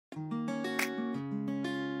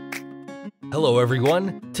Hello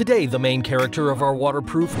everyone! Today the main character of our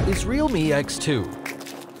waterproof is Realme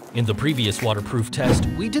X2. In the previous waterproof test,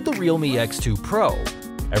 we did the Realme X2 Pro.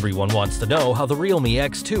 Everyone wants to know how the Realme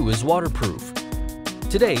X2 is waterproof.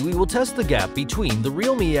 Today we will test the gap between the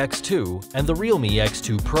Realme X2 and the Realme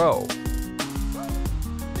X2 Pro.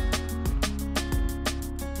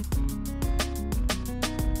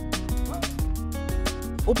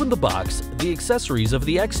 Open the box. The accessories of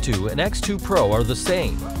the X2 and X2 Pro are the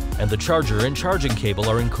same, and the charger and charging cable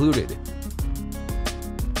are included.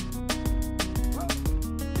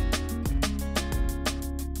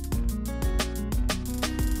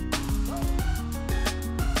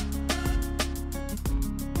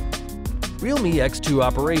 Realme X2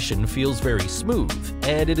 operation feels very smooth,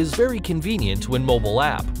 and it is very convenient when mobile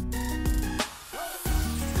app.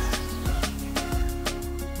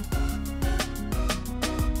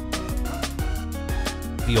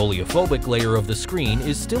 The oleophobic layer of the screen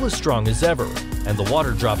is still as strong as ever, and the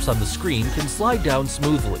water drops on the screen can slide down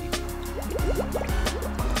smoothly.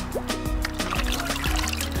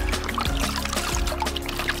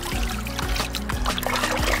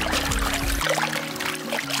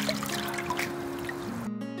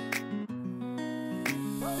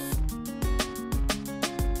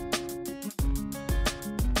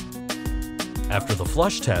 After the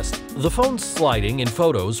flush test, the phone's sliding and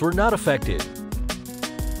photos were not affected.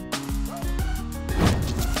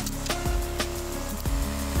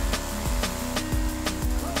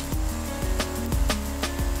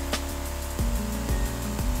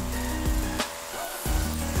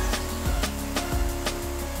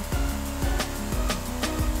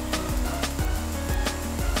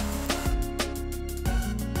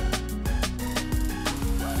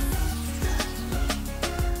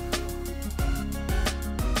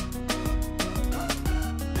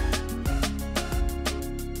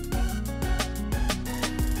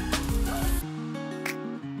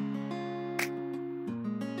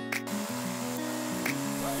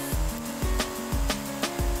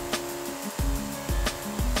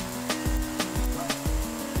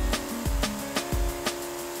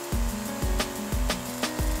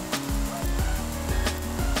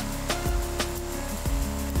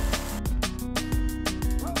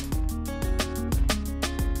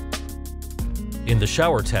 In the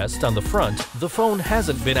shower test on the front, the phone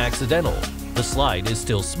hasn't been accidental. The slide is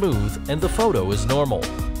still smooth and the photo is normal.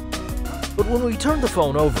 But when we turned the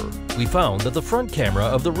phone over, we found that the front camera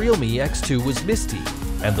of the Realme X2 was misty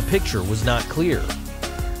and the picture was not clear.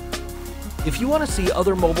 If you want to see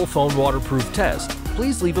other mobile phone waterproof tests,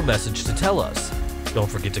 please leave a message to tell us. Don't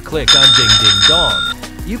forget to click on Ding Ding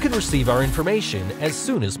Dong. You can receive our information as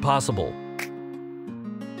soon as possible.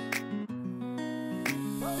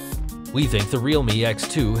 We think the Realme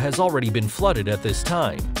X2 has already been flooded at this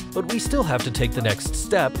time, but we still have to take the next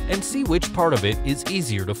step and see which part of it is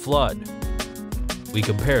easier to flood. We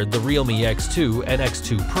compared the Realme X2 and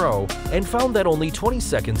X2 Pro and found that only 20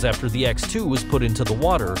 seconds after the X2 was put into the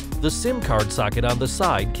water, the SIM card socket on the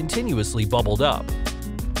side continuously bubbled up.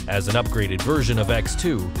 As an upgraded version of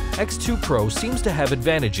X2, X2 Pro seems to have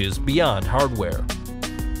advantages beyond hardware.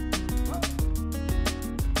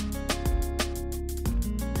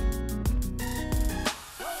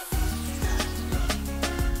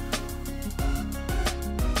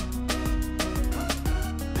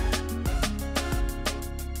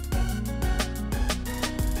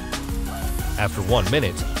 After 1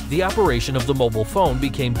 minute, the operation of the mobile phone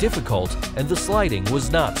became difficult and the sliding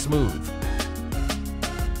was not smooth.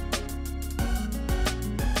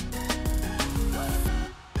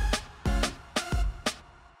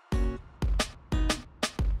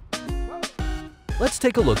 Let's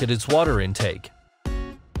take a look at its water intake.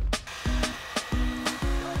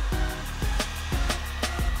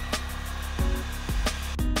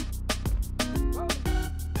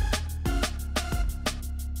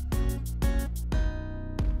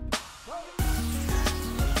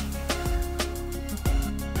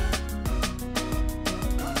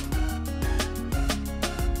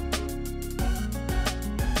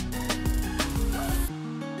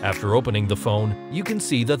 After opening the phone, you can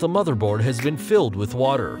see that the motherboard has been filled with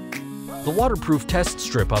water. The waterproof test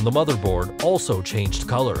strip on the motherboard also changed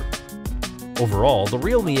color. Overall, the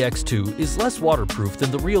Realme X2 is less waterproof than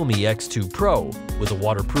the Realme X2 Pro, with a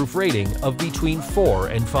waterproof rating of between 4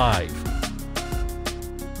 and 5.